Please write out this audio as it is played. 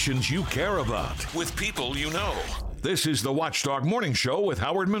You care about with people you know. This is the Watchdog Morning Show with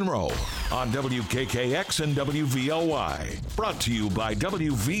Howard Monroe on WKKX and WVLY. Brought to you by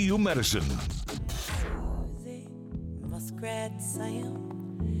WVU Medicine. Muskrat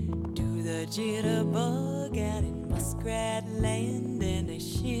Sam, do the jitterbug out in Muskrat Land and they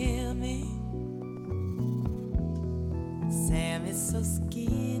shimmy. Sam is so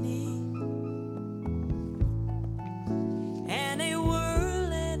skinny, and they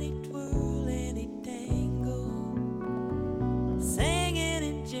whirl and they twirl and they tangle, singing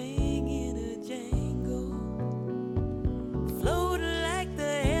and jinging a jangle, floating like the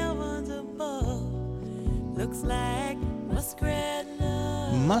heavens above. Looks like Muskrat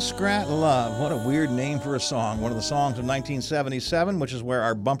Love. Muskrat Love. What a weird name for a song. One of the songs of 1977, which is where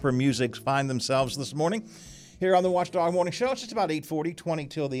our bumper musics find themselves this morning. Here on the Watchdog Morning Show, it's just about 8:40, 20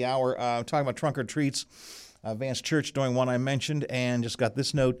 till the hour. Talking about trunk or treats. Vance Church doing one I mentioned, and just got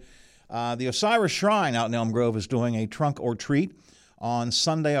this note. The Osiris Shrine out in Elm Grove is doing a trunk or treat on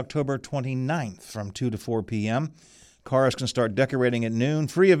Sunday, October 29th from 2 to 4 p.m. Cars can start decorating at noon.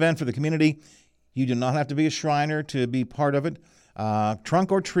 Free event for the community. You do not have to be a Shriner to be part of it.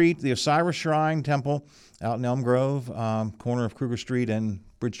 Trunk or treat, the Osiris Shrine Temple out in Elm Grove, corner of Kruger Street and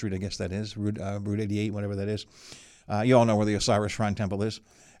Bridge Street, I guess that is, Route 88, whatever that is. You all know where the Osiris Shrine Temple is.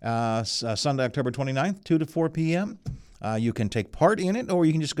 Sunday, October 29th, 2 to 4 p.m. You can take part in it, or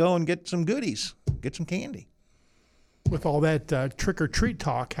you can just go and get some goodies, get some candy. With all that trick-or-treat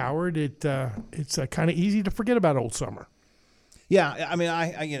talk, Howard, it's kind of easy to forget about old summer. Yeah, I mean,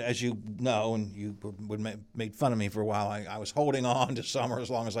 I you know, as you know, and you made fun of me for a while, I was holding on to summer as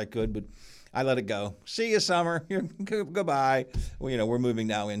long as I could, but I let it go. See you, summer. Goodbye. Well, we're moving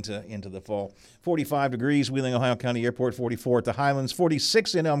now into the fall. 45 degrees, Wheeling, Ohio County Airport, 44 at the Highlands,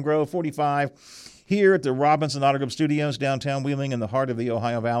 46 in Elm Grove, 45 here at the Robinson Auto Group Studios, downtown Wheeling in the heart of the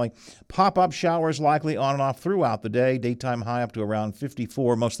Ohio Valley. Pop-up showers likely on and off throughout the day. Daytime high up to around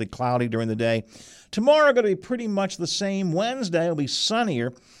 54, mostly cloudy during the day. Tomorrow going to be pretty much the same. Wednesday will be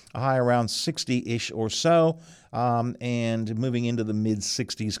sunnier, a high around 60-ish or so, and moving into the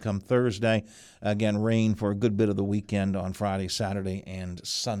mid-60s come Thursday. Again, rain for a good bit of the weekend on Friday, Saturday, and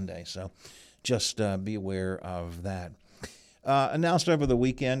Sunday. So just be aware of that. Announced over the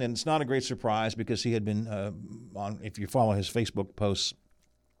weekend, and it's not a great surprise because he had been on, if you follow his Facebook posts,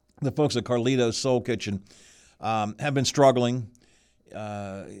 the folks at Carlito's Soul Kitchen have been struggling.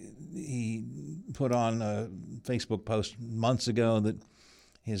 He put on a Facebook post months ago that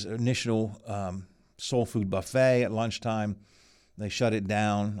his initial soul food buffet at lunchtime, they shut it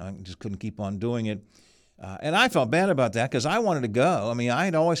down. I just couldn't keep on doing it. And I felt bad about that because I wanted to go. I mean, I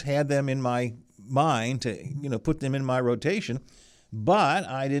had always had them in my mind to, put them in my rotation, but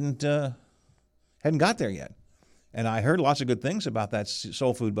I hadn't got there yet. And I heard lots of good things about that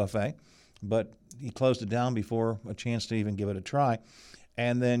soul food buffet, but he closed it down before a chance to even give it a try.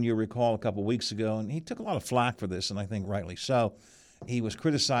 And then you recall a couple weeks ago, and he took a lot of flack for this, and I think rightly so. He was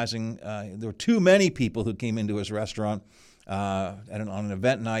criticizing there were too many people who came into his restaurant on an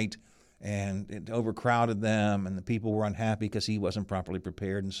event night, and it overcrowded them, and the people were unhappy because he wasn't properly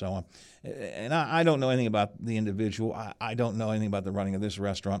prepared and so on. And I don't know anything about the individual. I don't know anything about the running of this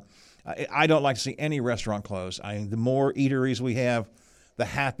restaurant. I don't like to see any restaurant close. The more eateries we have, the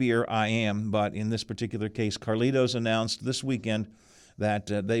happier I am. But in this particular case, Carlito's announced this weekend that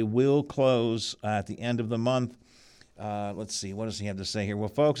they will close at the end of the month. Let's see, what does he have to say here? Well,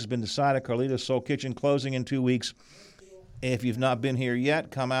 folks, it's been decided, Carlito's Soul Kitchen closing in 2 weeks. If you've not been here yet,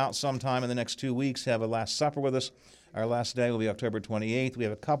 come out sometime in the next 2 weeks, have a Last Supper with us. Our last day will be October 28th. We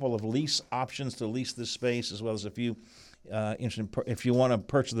have a couple of lease options to lease this space, as well as a few if you want to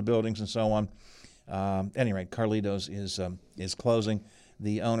purchase the buildings and so on. At any rate, Carlito's is closing.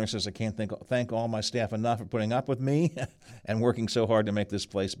 The owner says, I can't thank all my staff enough for putting up with me and working so hard to make this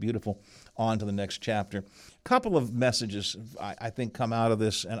place beautiful. On to the next chapter. A couple of messages, I think, come out of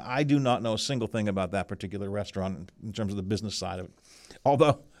this, and I do not know a single thing about that particular restaurant in terms of the business side of it.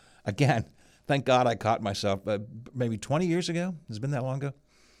 Although, again, thank God I caught myself maybe 20 years ago. It's been that long ago.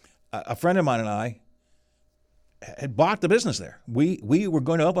 A friend of mine and I had bought the business there. We were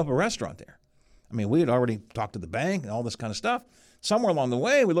going to open up a restaurant there. I mean, we had already talked to the bank and all this kind of stuff. Somewhere along the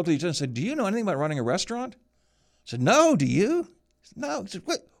way, we looked at each other and said, do you know anything about running a restaurant? I said, no, do you? He said, no. He said,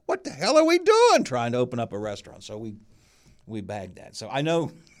 what the hell are we doing trying to open up a restaurant? So we bagged that. So I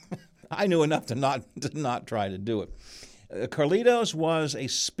knew enough to not try to do it. Carlito's was a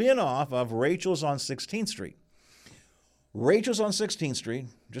spin-off of Rachel's on 16th Street. Rachel's on 16th Street,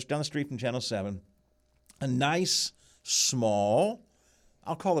 just down the street from Channel 7. A nice, small,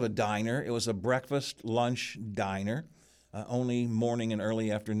 I'll call it a diner. It was a breakfast, lunch diner. only morning and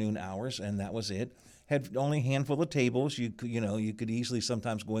early afternoon hours, and that was it. Had only a handful of tables. You could easily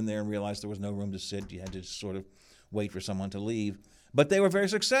sometimes go in there and realize there was no room to sit. You had to sort of wait for someone to leave. But they were very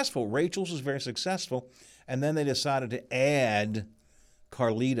successful. Rachel's was very successful, and then they decided to add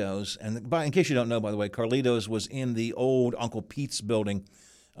Carlito's. And in case you don't know, by the way, Carlito's was in the old Uncle Pete's building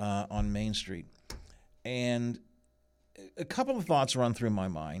on Main Street. And a couple of thoughts run through my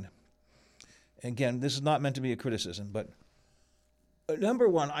mind. Again, this is not meant to be a criticism, but number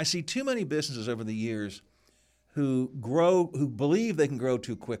one, I see too many businesses over the years who believe they can grow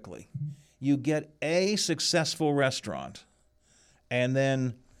too quickly. You get a successful restaurant, and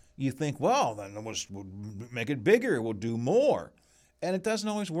then you think, well, then we'll make it bigger, we'll do more. And it doesn't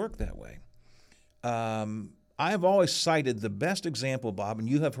always work that way. I've always cited the best example, Bob, and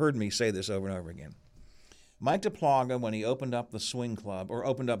you have heard me say this over and over again. Mike DePlaga, when he opened up the Swing Club, or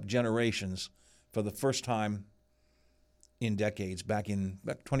opened up Generations for the first time in decades, back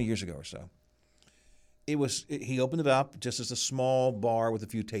 20 years ago or so, he opened it up just as a small bar with a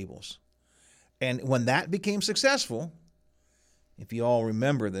few tables. And when that became successful, if you all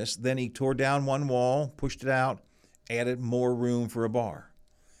remember this, then he tore down one wall, pushed it out, added more room for a bar.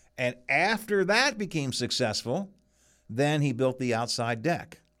 And after that became successful, then he built the outside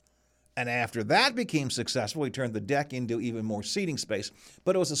deck. And after that became successful, he turned the deck into even more seating space.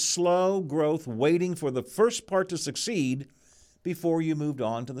 But it was a slow growth, waiting for the first part to succeed before you moved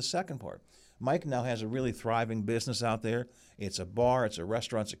on to the second part. Mike now has a really thriving business out there. It's a bar, it's a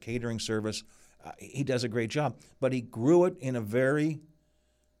restaurant, it's a catering service. He does a great job. But he grew it in a very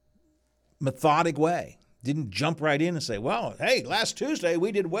methodic way. Didn't jump right in and say, well, hey, last Tuesday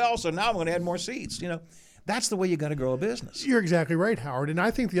we did well, so now I'm going to add more seats. That's the way you got to grow a business. You're exactly right, Howard. And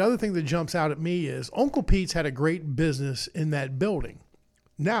I think the other thing that jumps out at me is Uncle Pete's had a great business in that building.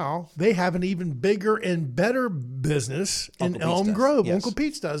 Now they have an even bigger and better business in Elm Grove. Yes. Uncle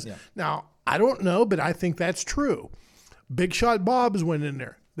Pete's does. Yeah. Now, I don't know, but I think that's true. Big Shot Bob's went in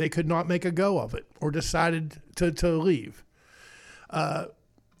there. They could not make a go of it or decided to leave.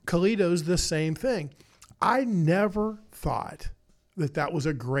 Carlito's the same thing. I never thought that was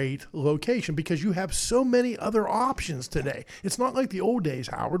a great location because you have so many other options today. It's not like the old days,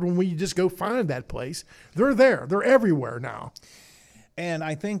 Howard, when we just go find that place. They're there. They're everywhere now. And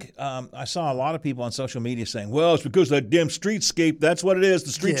I think I saw a lot of people on social media saying, well, it's because of that damn streetscape. That's what it is.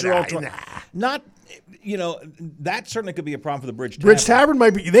 The streets are all... Not, that certainly could be a problem for the Bridge Tavern. Bridge Tavern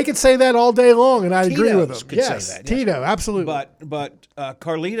might be... They could say that all day long, and I agree with them. Could say that, Tito, absolutely. But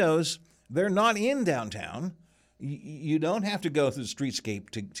Carlito's, they're not in downtown. You don't have to go through the streetscape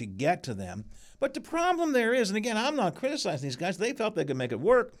to get to them. But the problem there is, and again, I'm not criticizing these guys. They felt they could make it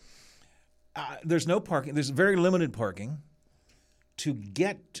work. There's no parking. There's very limited parking. To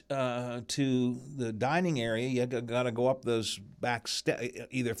get to the dining area, you got to go up those back steps.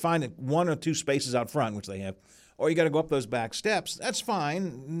 Either find one or two spaces out front, which they have, or you got to go up those back steps. That's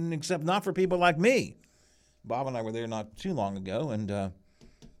fine, except not for people like me. Bob and I were there not too long ago, and I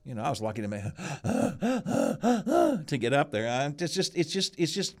was lucky to get up there.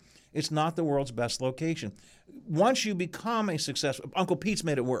 It's not the world's best location. Once you become a successful, Uncle Pete's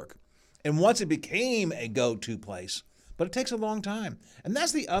made it work, and once it became a go-to place. But it takes a long time. And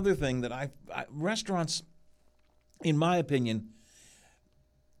that's the other thing that restaurants, in my opinion,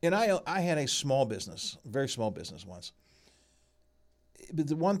 and I had a small business, a very small business once. But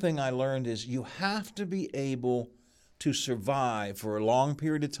the one thing I learned is you have to be able to survive for a long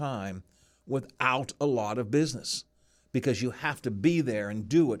period of time without a lot of business because you have to be there and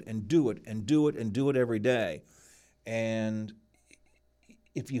do it and do it and do it and do it every day. And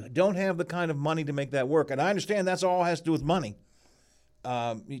if you don't have the kind of money to make that work, and I understand that's all has to do with money,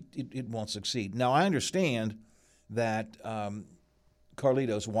 it won't succeed. Now, I understand that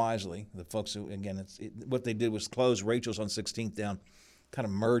Carlito's wisely, the folks who, again, what they did was close Rachel's on 16th down, kind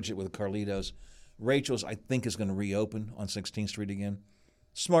of merge it with Carlito's. Rachel's, I think, is going to reopen on 16th Street again.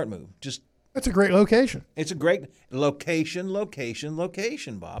 Smart move. That's a great location. It's a great location,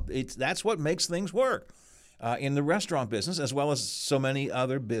 Bob. That's what makes things work. In the restaurant business, as well as so many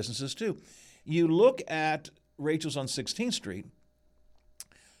other businesses, too. You look at Rachel's on 16th Street,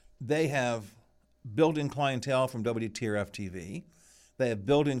 they have built-in clientele from WTRF-TV. They have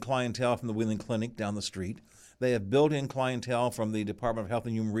built-in clientele from the Wheeling Clinic down the street. They have built-in clientele from the Department of Health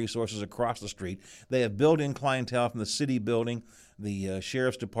and Human Resources across the street. They have built-in clientele from the city building, the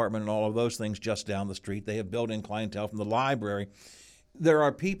Sheriff's Department, and all of those things just down the street. They have built-in clientele from the library. There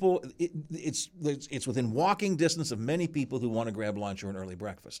are people, it's within walking distance of many people who want to grab lunch or an early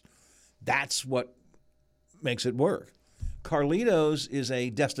breakfast. That's what makes it work. Carlito's is a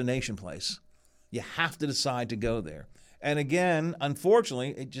destination place. You have to decide to go there. And again,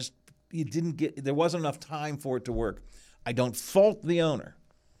 unfortunately, there wasn't enough time for it to work. I don't fault the owner.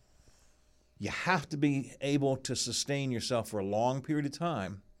 You have to be able to sustain yourself for a long period of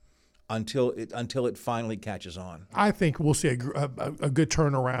time until it finally catches on. I think we'll see a good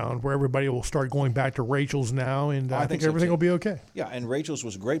turnaround where everybody will start going back to Rachel's now, and I think everything will be okay. Yeah, and Rachel's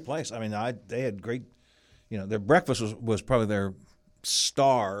was a great place. I mean, they had great, their breakfast was probably their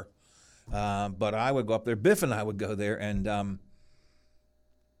star, but I would go up there. Biff and I would go there, and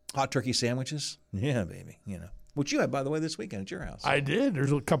hot turkey sandwiches. Yeah, baby, Which you had, by the way, this weekend at your house. I did.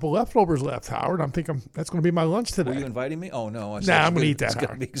 There's a couple leftovers left, Howard. I'm thinking that's going to be my lunch today. Were you inviting me? Oh, no. I'm going to eat that,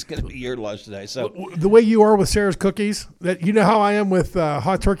 Howard. It's going to be your lunch today. So the way you are with Sarah's cookies, that you know how I am with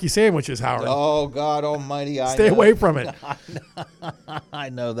hot turkey sandwiches, Howard. Oh, God almighty. Stay away from it. I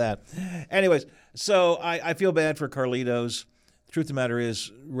know that. Anyways, so I feel bad for Carlitos. The truth of the matter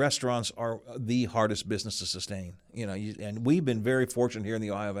is restaurants are the hardest business to sustain. And we've been very fortunate here in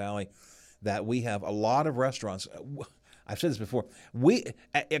the Ohio Valley that we have a lot of restaurants. I've said this before.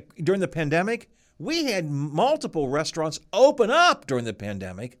 During the pandemic, we had multiple restaurants open up during the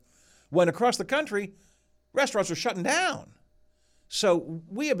pandemic when across the country, restaurants were shutting down. So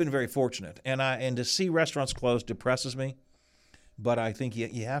we have been very fortunate. And to see restaurants close depresses me. But I think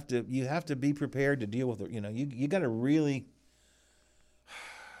you have to be prepared to deal with it. You got to really,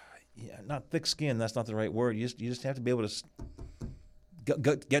 not thick skin, that's not the right word. You just have to be able to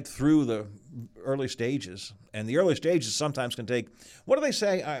get through the early stages. And the early stages sometimes can take, what do they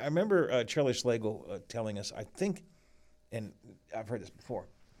say? I remember Charlie Slagle telling us, I think, and I've heard this before,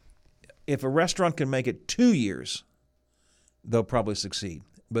 if a restaurant can make it 2 years, they'll probably succeed.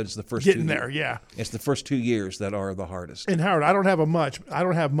 But it's the first getting there, yeah. It's the first 2 years that are the hardest. And Howard, I don't have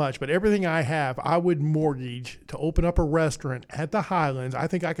much, but everything I have, I would mortgage to open up a restaurant at the Highlands. I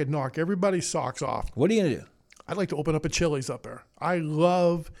think I could knock everybody's socks off. What are you going to do? I'd like to open up a Chili's up there. I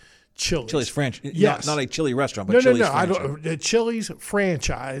love Chili's. Chili's franchise. Yes. Not a chili restaurant, but Chili's franchise. A Chili's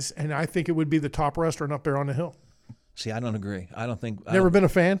franchise, and I think it would be the top restaurant up there on the hill. See, I don't agree. I don't think. Never been a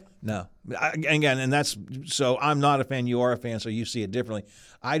fan? No. Again, and that's so. I'm not a fan. You are a fan, so you see it differently.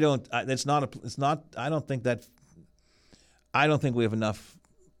 I don't. It's not. It's not. I don't think that. I don't think we have enough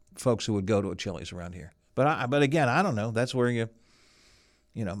folks who would go to a Chili's around here. But again, I don't know. That's where you.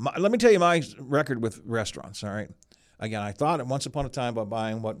 Let me tell you my record with restaurants. All right. Again, I thought once upon a time about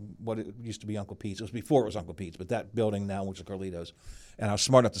buying what it used to be Uncle Pete's. It was before it was Uncle Pete's, but that building now, which is Carlitos, and I was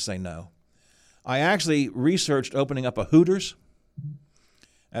smart enough to say no. I actually researched opening up a Hooters.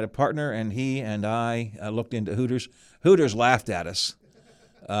 I had a partner, and he and I looked into Hooters. Hooters laughed at us.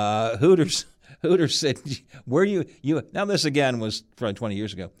 Hooters said, "Where you?" Now this again was probably 20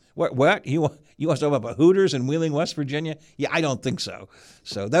 years ago. What you want to open up a Hooters in Wheeling, West Virginia? Yeah, I don't think so.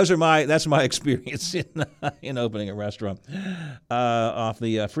 So that's my experience in opening a restaurant. Off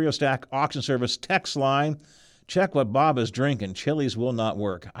the Frio Stack Auction Service text line. Check what Bob is drinking. Chili's will not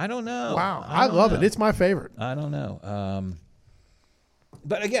work. I don't know. Wow, I love it. It's my favorite. I don't know.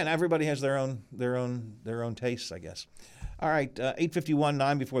 But again, everybody has their own tastes, I guess. All right, 8:51,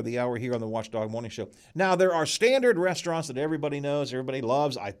 9 before the hour here on the Watchdog Morning Show. Now, there are standard restaurants that everybody knows, everybody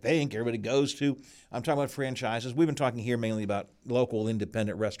loves, I think, everybody goes to. I'm talking about franchises. We've been talking here mainly about local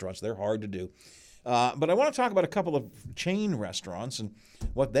independent restaurants. They're hard to do. But I want to talk about a couple of chain restaurants and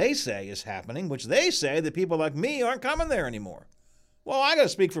what they say is happening, which they say that people like me aren't coming there anymore. Well, I got to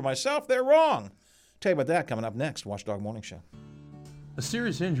speak for myself. They're wrong. Tell you about that coming up next, Watchdog Morning Show. A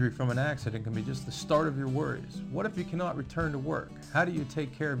serious injury from an accident can be just the start of your worries. What if you cannot return to work? How do you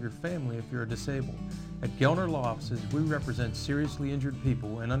take care of your family if you're disabled? At Gelner Law Offices, we represent seriously injured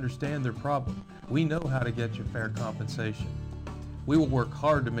people and understand their problem. We know how to get you fair compensation. We will work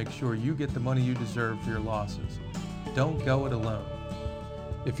hard to make sure you get the money you deserve for your losses. Don't go it alone.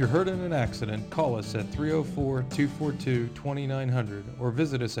 If you're hurt in an accident, call us at 304-242-2900 or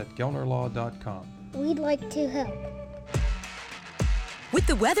visit us at gelnerlaw.com. We'd like to help. With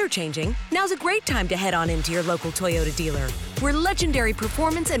the weather changing, now's a great time to head on into your local Toyota dealer, where legendary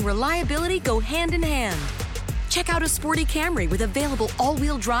performance and reliability go hand in hand. Check out a sporty Camry with available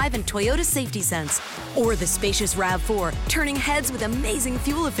all-wheel drive and Toyota Safety Sense, or the spacious RAV4, turning heads with amazing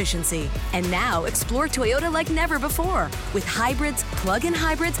fuel efficiency. And now, explore Toyota like never before, with hybrids, plug-in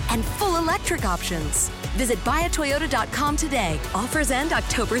hybrids, and full electric options. Visit buyatoyota.com today. Offers end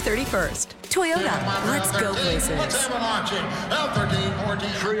October 31st. Toyota, let's go places.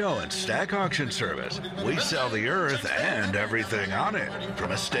 Trio and Stack Auction Service. We sell the earth and everything on it.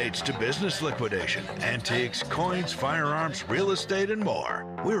 From estates to business liquidation, antiques, coins, firearms, real estate, and more.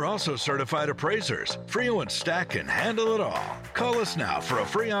 We're also certified appraisers. Trio and Stack can handle it all. Call us now for a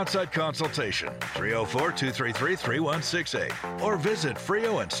free on-site consultation. 304-233-3168. Or visit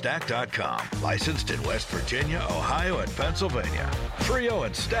FrioandStack.com. Licensed in West Virginia, Ohio, and Pennsylvania. Trio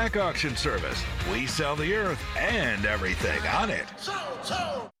and Stack Auction Service. We sell the earth and everything on it.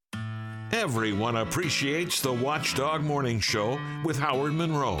 Everyone appreciates the Watchdog Morning Show with Howard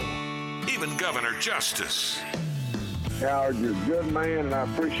Monroe. Even Governor Justice. Howard, you're a good man, and I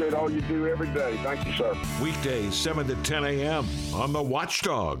appreciate all you do every day. Thank you, sir. Weekdays, 7 to 10 a.m. on the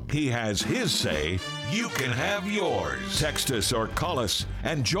Watchdog. He has his say. You can have yours. Text us or call us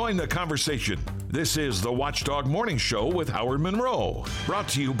and join the conversation. This is the Watchdog Morning Show with Howard Monroe. Brought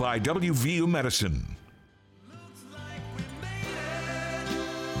to you by WVU Medicine.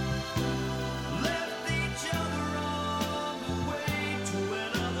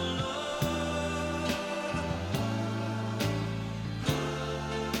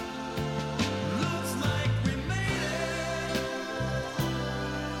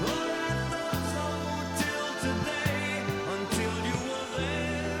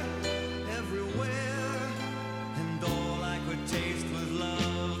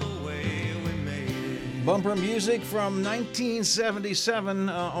 Bumper music from 1977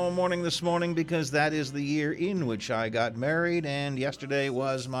 all morning this morning, because that is the year in which I got married, and yesterday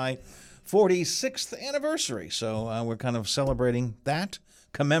was my 46th anniversary. So we're kind of celebrating that,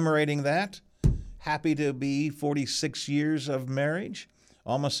 commemorating that. Happy to be 46 years of marriage.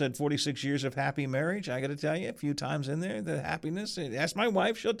 Almost said 46 years of happy marriage. I got to tell you, a few times in there, the happiness. Ask my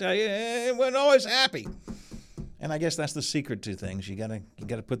wife; she'll tell you it wasn't always happy. And I guess that's the secret to things. You gotta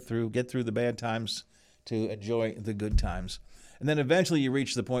get through the bad times to enjoy the good times. And then eventually you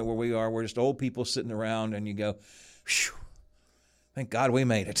reach the point where we're just old people sitting around, and you go, phew, thank God we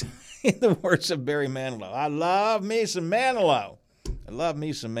made it. In the words of Barry Manilow, I love me some Manilow.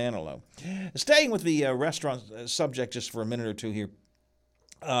 Staying with the restaurant subject just for a minute or two here.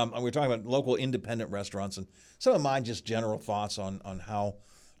 We're talking about local independent restaurants, and some of my just general thoughts on how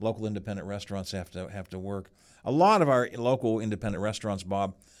local independent restaurants have to work. A lot of our local independent restaurants,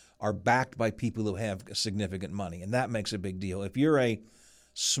 Bob, are backed by people who have significant money, and that makes a big deal. If you're a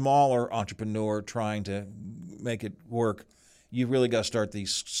smaller entrepreneur trying to make it work, you've really got to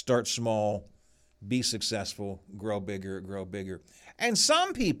start small, be successful, grow bigger. And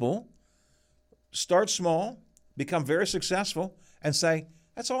some people start small, become very successful, and say,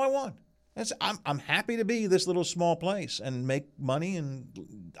 that's all I want. I'm happy to be this little small place and make money, and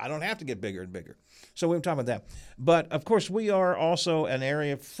I don't have to get bigger and bigger. So we're talking about that. But, of course, we are also an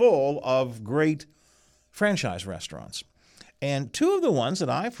area full of great franchise restaurants. And two of the ones that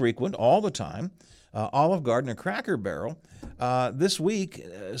I frequent all the time, Olive Garden and Cracker Barrel, this week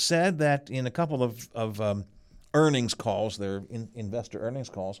said that in a couple of earnings calls, their investor earnings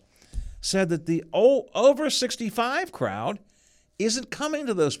calls, said that the over 65 crowd isn't coming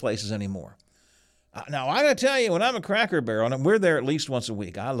to those places anymore. Now, I got to tell you, when I'm a Cracker Barrel, and we're there at least once a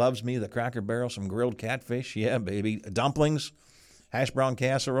week, I loves me the Cracker Barrel, some grilled catfish, yeah, baby, dumplings, hash brown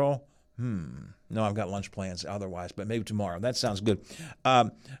casserole. No, I've got lunch plans otherwise, but maybe tomorrow. That sounds good. I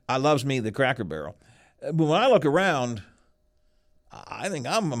loves me the Cracker Barrel. But when I look around, I think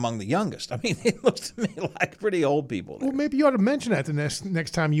I'm among the youngest. I mean, it looks to me like pretty old people there. Well, maybe you ought to mention that the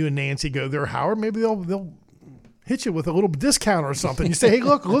next time you and Nancy go there, Howard. Maybe they'll hit you with a little discount or something. You say, hey,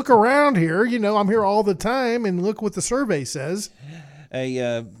 look around here. You know, I'm here all the time, and look what the survey says.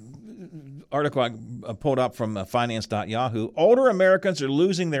 A article I pulled up from finance.yahoo. Older Americans are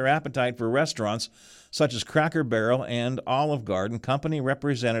losing their appetite for restaurants such as Cracker Barrel and Olive Garden. Company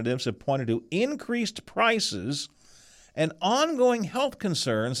representatives have pointed to increased prices and ongoing health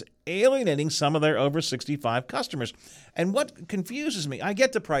concerns alienating some of their over 65 customers. And what confuses me, I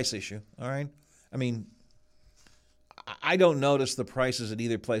get the price issue, all right? I mean, I don't notice the prices at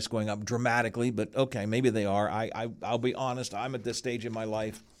either place going up dramatically, but okay, maybe they are. I'll be honest, I'm at this stage in my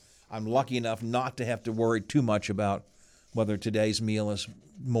life, I'm lucky enough not to have to worry too much about whether today's meal is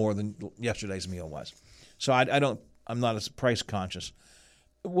more than yesterday's meal was. So I'm not as price conscious.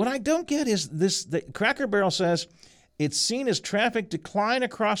 What I don't get is this, the Cracker Barrel says it's seen as traffic decline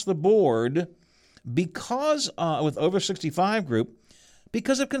across the board because, with over 65 group,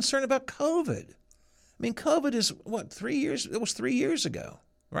 because of concern about COVID. I mean, COVID is, 3 years? It was 3 years ago,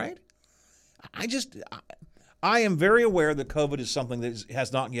 right? I am very aware that COVID is something that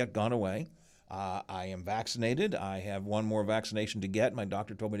has not yet gone away. I am vaccinated. I have one more vaccination to get. My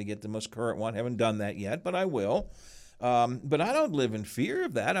doctor told me to get the most current one. I haven't done that yet, but I will. But I don't live in fear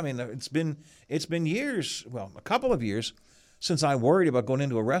of that. I mean, it's been years, well, a couple of years, since I worried about going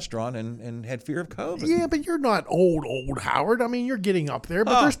into a restaurant and had fear of COVID. Yeah, but you're not old, Howard. I mean, you're getting up there.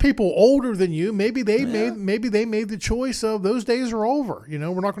 But there's people older than you. Maybe they made the choice of those days are over. You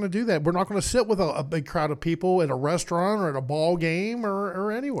know, we're not going to do that. We're not going to sit with a big crowd of people at a restaurant or at a ball game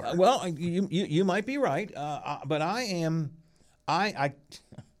or anywhere. Well, you might be right, but I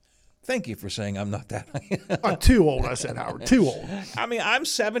thank you for saying I'm not that. Too old, I said, Howard. Too old. I mean, I'm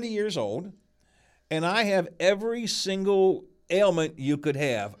 70 years old, and I have every single ailment you could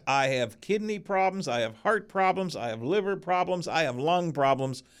have. I have kidney problems. I have heart problems. I have liver problems. I have lung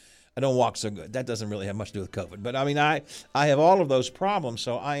problems. I don't walk so good. That doesn't really have much to do with COVID. But, I mean, I have all of those problems,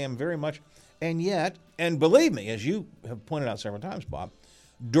 so I am very much, and yet, and believe me, as you have pointed out several times, Bob,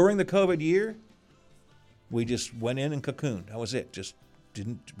 during the COVID year, we just went in and cocooned. That was it.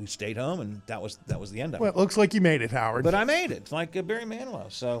 We stayed home, and that was the end of it. Well, it looks like you made it, Howard. But I made it, like Barry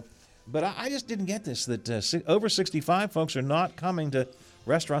Manilow. So, but I just didn't get this, that over 65 folks are not coming to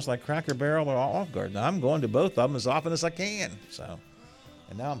restaurants like Cracker Barrel or Olive Garden. I'm going to both of them as often as I can. So,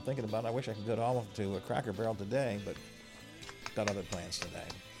 and now I'm thinking about, I wish I could go to Cracker Barrel today, but got other plans today.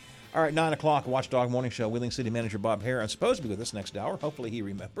 All right, 9 o'clock, Watchdog Morning Show. Wheeling City Manager Bob Hare is supposed to be with us next hour. Hopefully he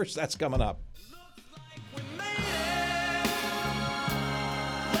remembers. That's coming up.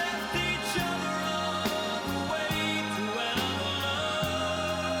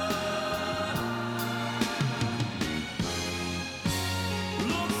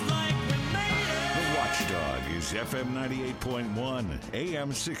 FM 98.1, AM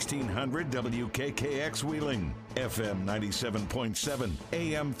 1600 WKKX Wheeling, FM 97.7,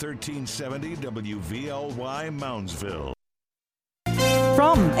 AM 1370 WVLY Moundsville.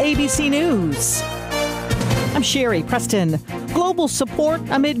 From ABC News, I'm Sherry Preston. Global support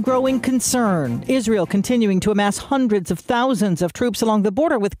amid growing concern. Israel continuing to amass hundreds of thousands of troops along the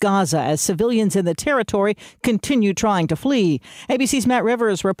border with Gaza as civilians in the territory continue trying to flee. ABC's Matt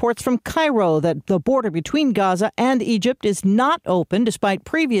Rivers reports from Cairo that the border between Gaza and Egypt is not open, despite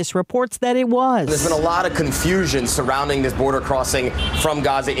previous reports that it was. There's been a lot of confusion surrounding this border crossing from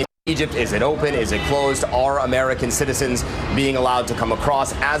Gaza into Egypt. Is it open? Is it closed? Are American citizens being allowed to come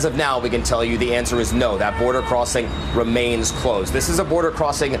across? As of now, we can tell you the answer is no. That border crossing remains closed. This is a border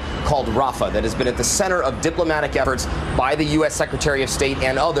crossing called Rafah that has been at the center of diplomatic efforts by the U.S. Secretary of State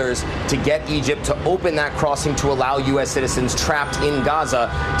and others to get Egypt to open that crossing to allow U.S. citizens trapped in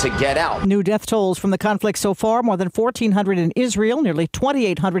Gaza to get out. New death tolls from the conflict so far, more than 1,400 in Israel, nearly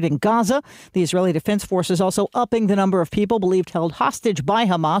 2,800 in Gaza. The Israeli Defense Forces also upping the number of people believed held hostage by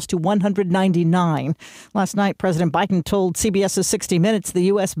Hamas to 199. Last night, President Biden told CBS's 60 Minutes the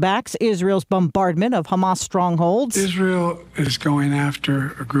U.S. backs Israel's bombardment of Hamas strongholds. Israel is going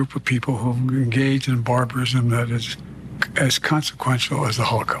after a group of people who engage in barbarism that is as consequential as the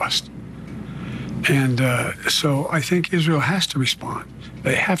Holocaust. And so I think Israel has to respond.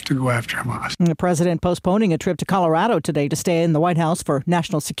 They have to go after Hamas. The president postponing a trip to Colorado today to stay in the White House for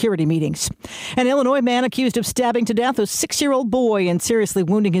national security meetings. An Illinois man accused of stabbing to death a 6-year-old boy and seriously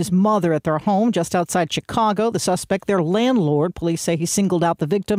wounding his mother at their home just outside Chicago. The suspect, their landlord. Police say he singled out the victim